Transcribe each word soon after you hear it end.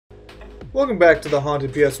Welcome back to the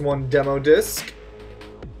Haunted PS1 demo disc.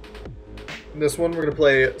 In this one we're going to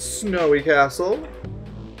play Snowy Castle.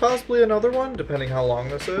 Possibly another one, depending how long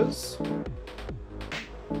this is.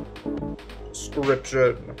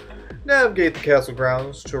 Description. Navigate the castle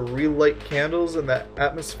grounds to relight candles in the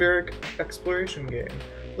atmospheric exploration game.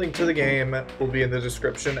 Link to the game will be in the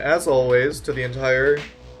description, as always, to the entire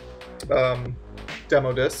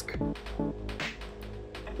demo disc.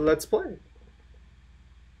 Let's play.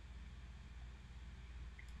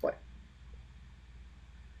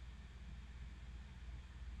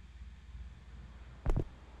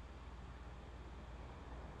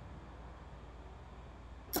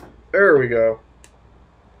 There we go.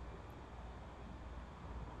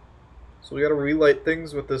 So we gotta relight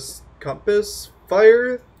things with this compass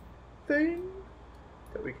fire thing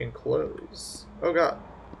that we can close. Oh god.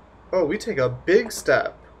 Oh, we take a big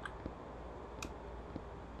step.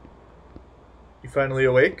 You finally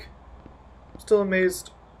awake? Still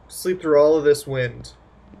amazed to sleep through all of this wind.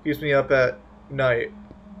 Keeps me up at night.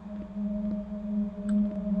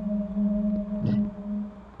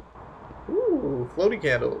 Floaty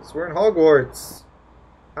candles. We're in Hogwarts.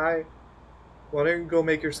 Hi. Why don't you go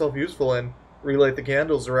make yourself useful and relight the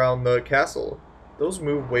candles around the castle? Those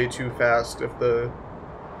move way too fast if the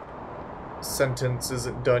sentence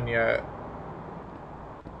isn't done yet.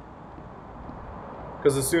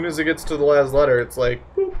 Because as soon as it gets to the last letter, it's like,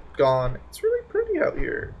 boop, gone. It's really pretty out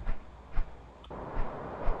here.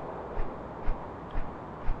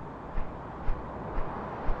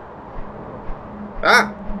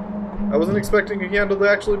 Ah! I wasn't expecting a candle to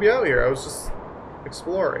actually be out here. I was just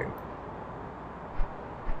exploring.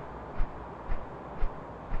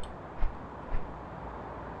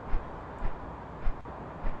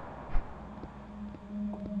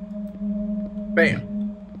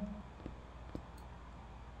 Bam.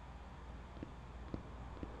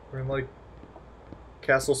 We're in, like,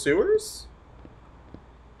 castle sewers?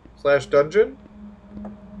 Slash dungeon?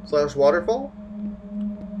 Slash waterfall?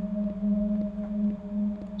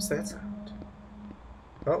 What's that sound?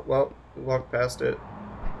 Oh, well, we walked past it.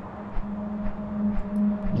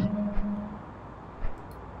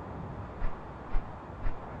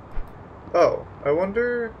 Oh, I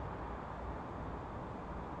wonder...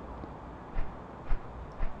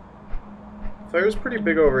 Fire's pretty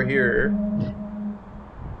big over here.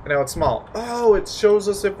 And now it's small. Oh, it shows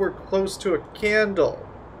us if we're close to a candle.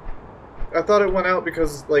 I thought it went out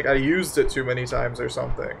because, like, I used it too many times or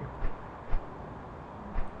something.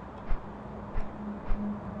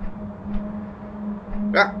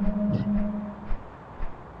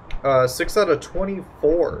 Ah! 6 out of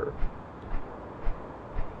 24.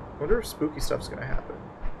 Wonder if spooky stuff's gonna happen.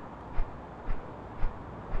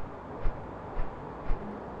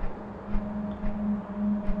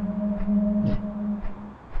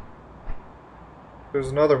 There's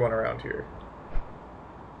another one around here.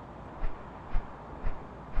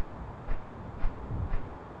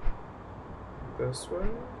 This way?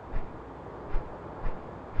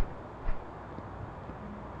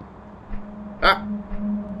 Ah!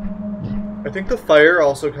 I think the fire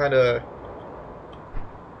also kind of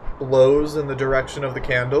blows in the direction of the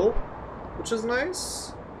candle, which is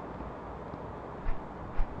nice.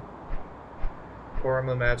 Or I'm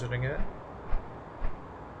imagining it.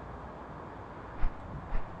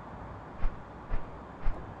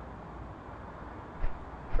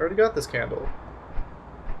 I already got this candle.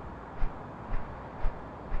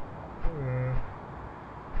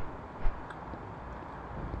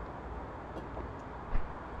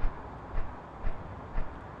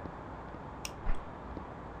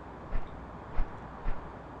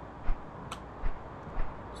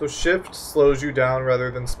 So shift slows you down rather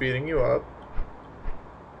than speeding you up.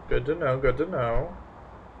 Good to know, good to know.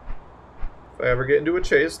 If I ever get into a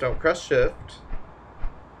chase, don't press shift.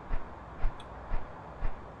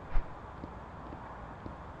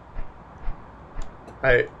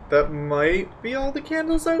 That might be all the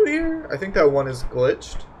candles out here. I think that one is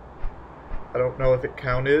glitched. I don't know if it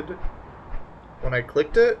counted when I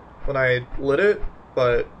clicked it, when I lit it,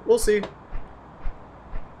 but we'll see.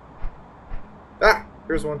 Ah!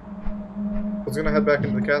 Here's one. I was gonna head back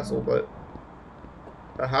into the castle, but...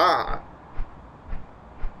 Aha!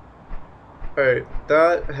 Alright,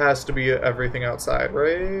 that has to be everything outside,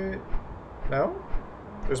 right? No?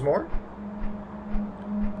 There's more?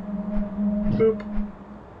 Boop.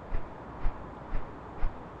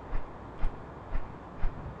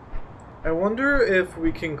 I wonder if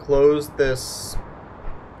we can close this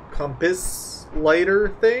compass lighter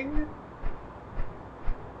thing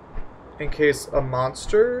in case a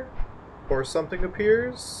monster or something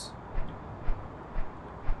appears.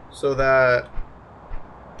 so that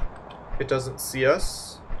it doesn't see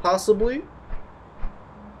us, possibly.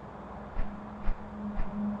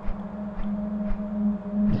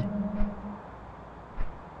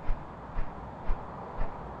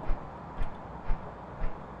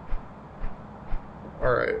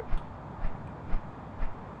 Alright.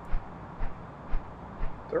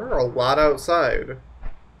 There are a lot outside.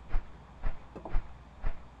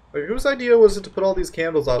 Like, whose idea was it to put all these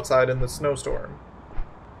candles outside in the snowstorm?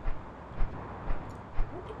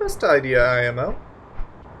 Not the best idea, IMO.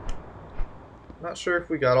 Not sure if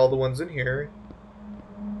we got all the ones in here.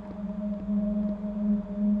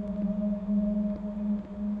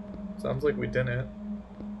 Sounds like we didn't.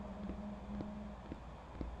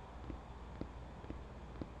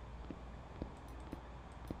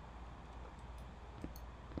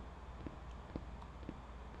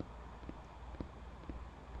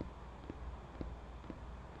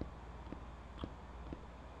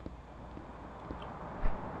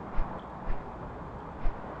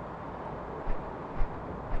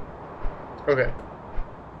 Okay.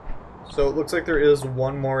 So it looks like there is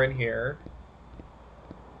one more in here.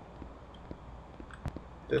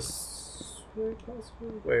 This way,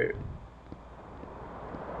 possibly? Wait.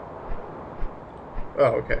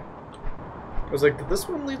 Oh, okay. I was like, did this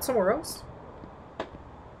one lead somewhere else?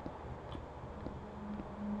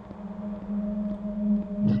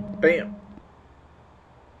 Bam!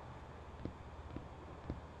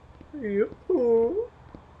 Yoo-hoo!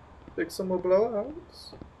 Big summer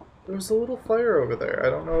blowouts. There's a little fire over there. I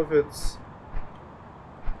don't know if it's...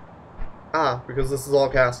 Ah, because this is all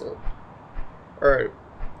castle. Alright.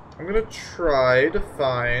 I'm gonna try to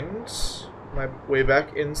find my way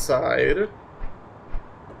back inside.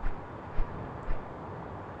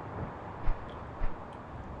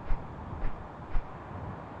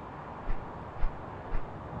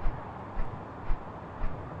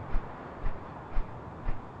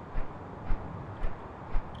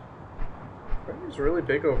 It's really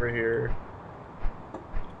big over here.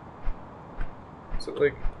 Is it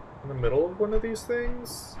like in the middle of one of these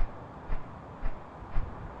things?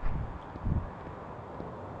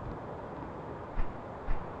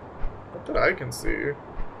 Not that I can see.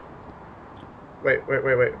 Wait.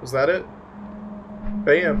 Was that it?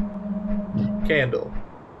 Bam! Candle.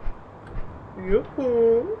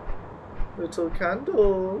 Yoo-hoo! Little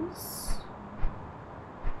candles.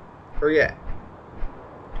 Where you at?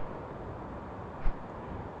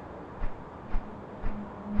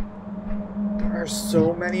 There are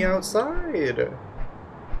so many outside.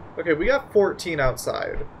 Okay, we got 14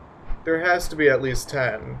 outside. There has to be at least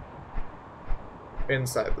 10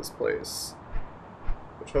 inside this place.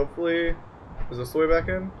 Which hopefully... Is this the way back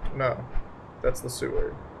in? No. That's the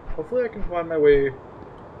sewer. Hopefully I can find my way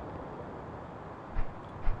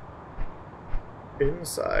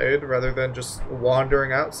inside rather than just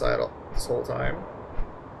wandering outside this whole time.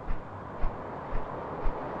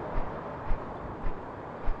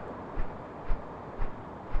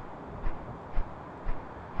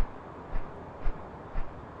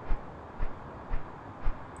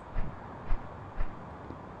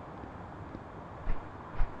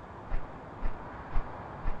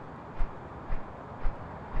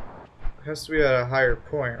 It has to be at a higher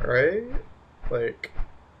point, right? Like...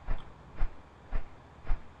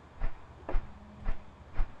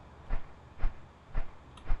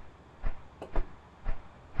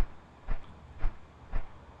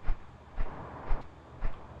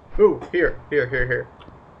 Ooh, here.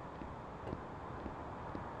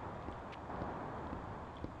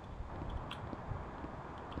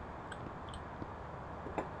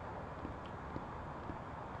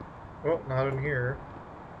 Well, not in here.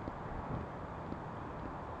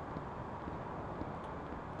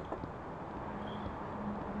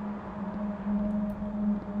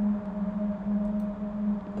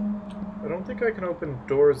 I don't think I can open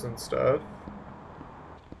doors and stuff.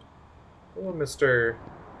 Hello, Mr.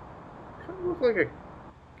 Kind of look like a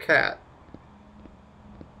cat.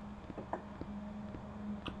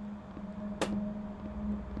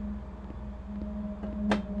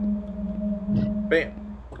 Bam.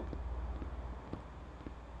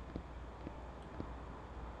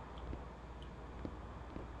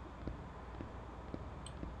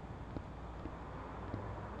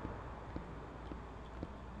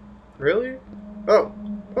 Really? Oh,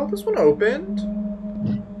 this one opened?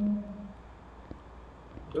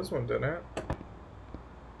 This one didn't.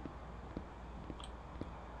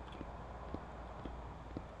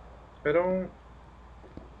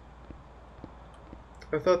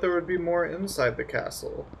 I thought there would be more inside the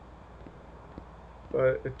castle.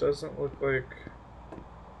 But it doesn't look like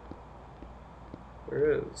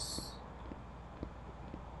there is.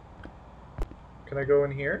 Can I go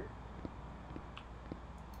in here?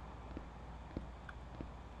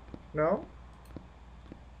 No?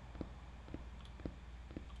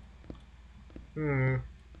 Hmm.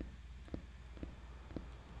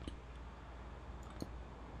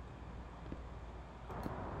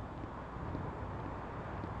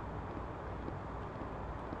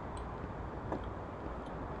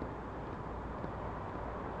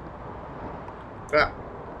 Ah.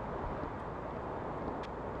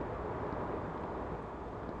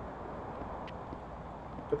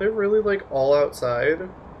 Are they really, like, all outside?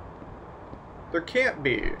 There can't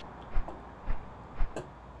be.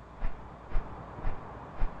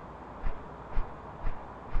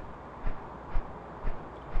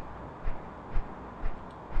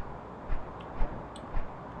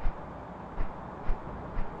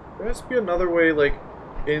 There has to be another way, like,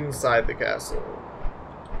 inside the castle.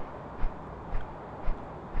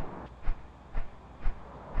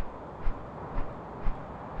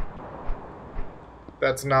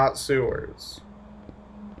 That's not sewers.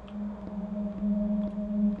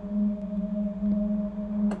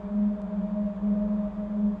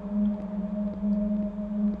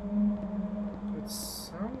 It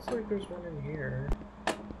sounds like there's one in here.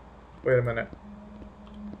 Wait a minute.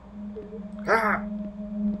 Ah!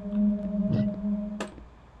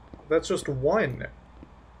 That's just one.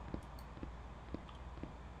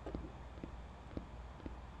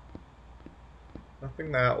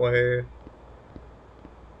 Nothing that way.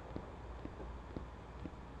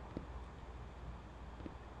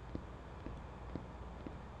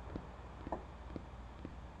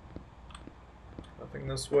 Nothing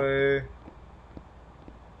this way.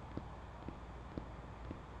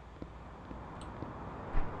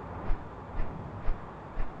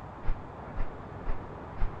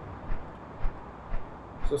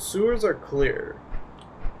 So sewers are clear.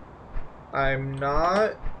 I'm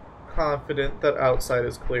not confident that outside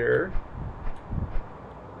is clear.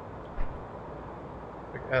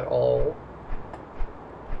 Like, at all.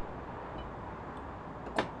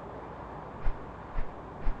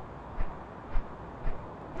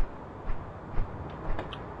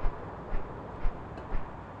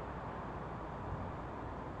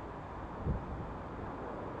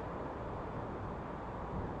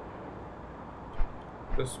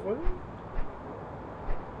 This way?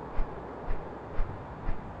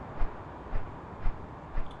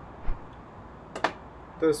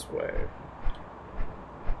 This way.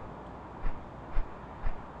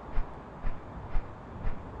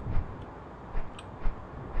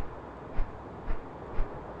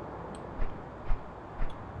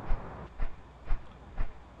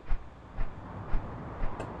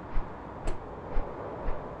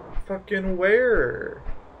 Fucking where?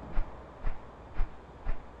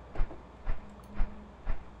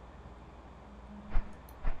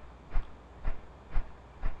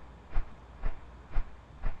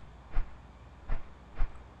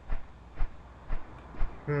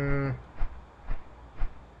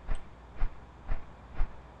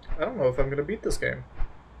 I don't know if I'm gonna beat this game.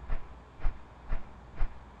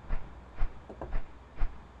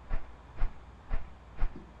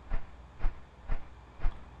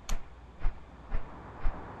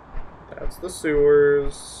 That's the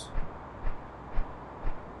sewers.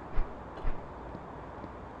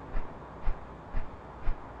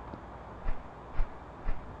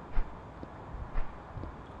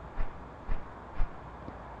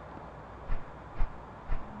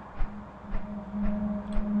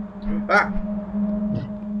 Ah!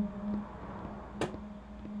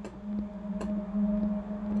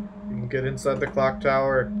 You can get inside the clock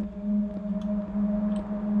tower.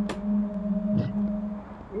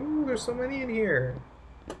 Ooh, there's so many in here.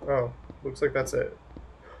 Oh, looks like that's it.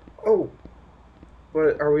 Oh!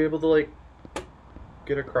 But are we able to, like,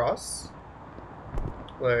 get across?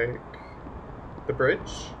 Like, the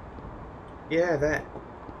bridge? Yeah, that.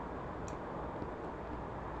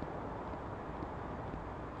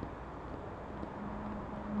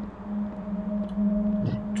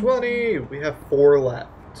 $20! We have 4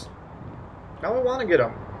 left. Now I want to get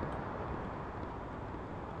them.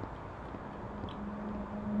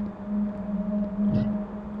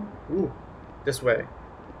 Ooh, this way.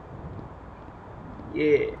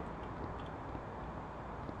 Yeah.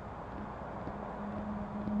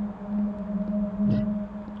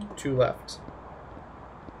 Two left.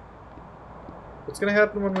 What's gonna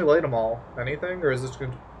happen when we light them all? Anything? Or is this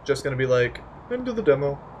just gonna be like, end of the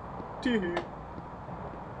demo? Teehee.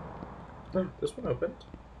 Oh, this one opened.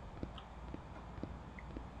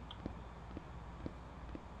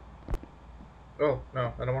 Oh,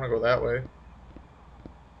 no, I don't want to go that way.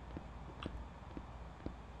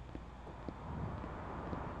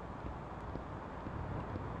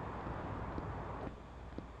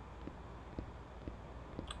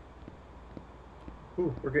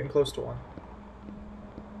 Ooh, we're getting close to one.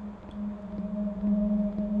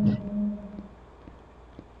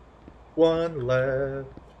 One left.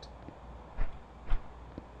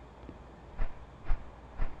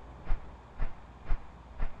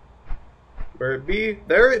 Where it be?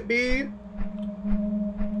 There it be!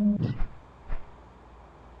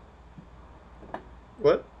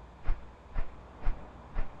 What?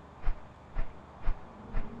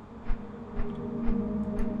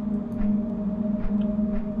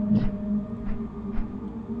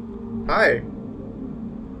 Hi.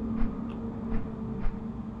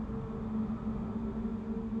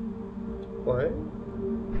 What?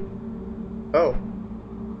 Oh.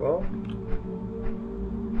 Well.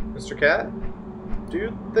 Mr. Cat?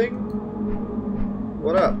 Dude thing?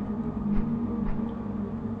 What up?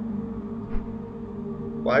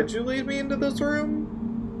 Why'd you lead me into this room?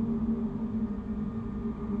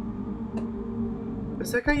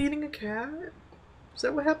 Is that guy eating a cat? Is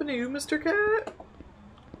that what happened to you, Mr. Cat?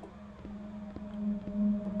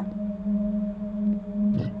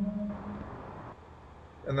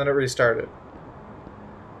 And then it restarted.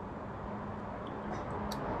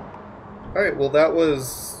 Alright, well that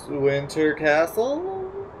was Winter Castle?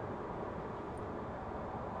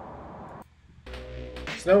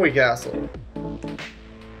 Snowy Castle.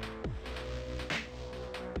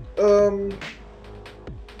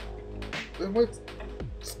 Let's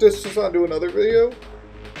stitch this onto another video?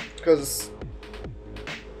 Because...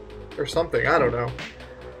 or something, I don't know.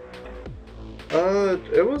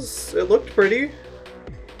 It looked pretty.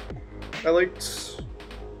 I liked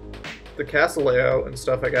the castle layout and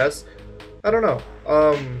stuff, I guess. I don't know.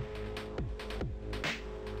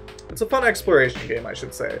 It's a fun exploration game, I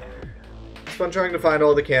should say. It's fun trying to find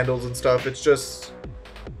all the candles and stuff. It's just...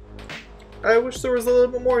 I wish there was a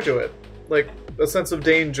little bit more to it. Like, a sense of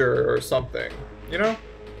danger or something. You know?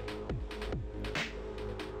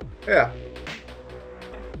 Yeah.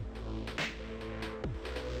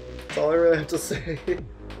 That's all I really have to say.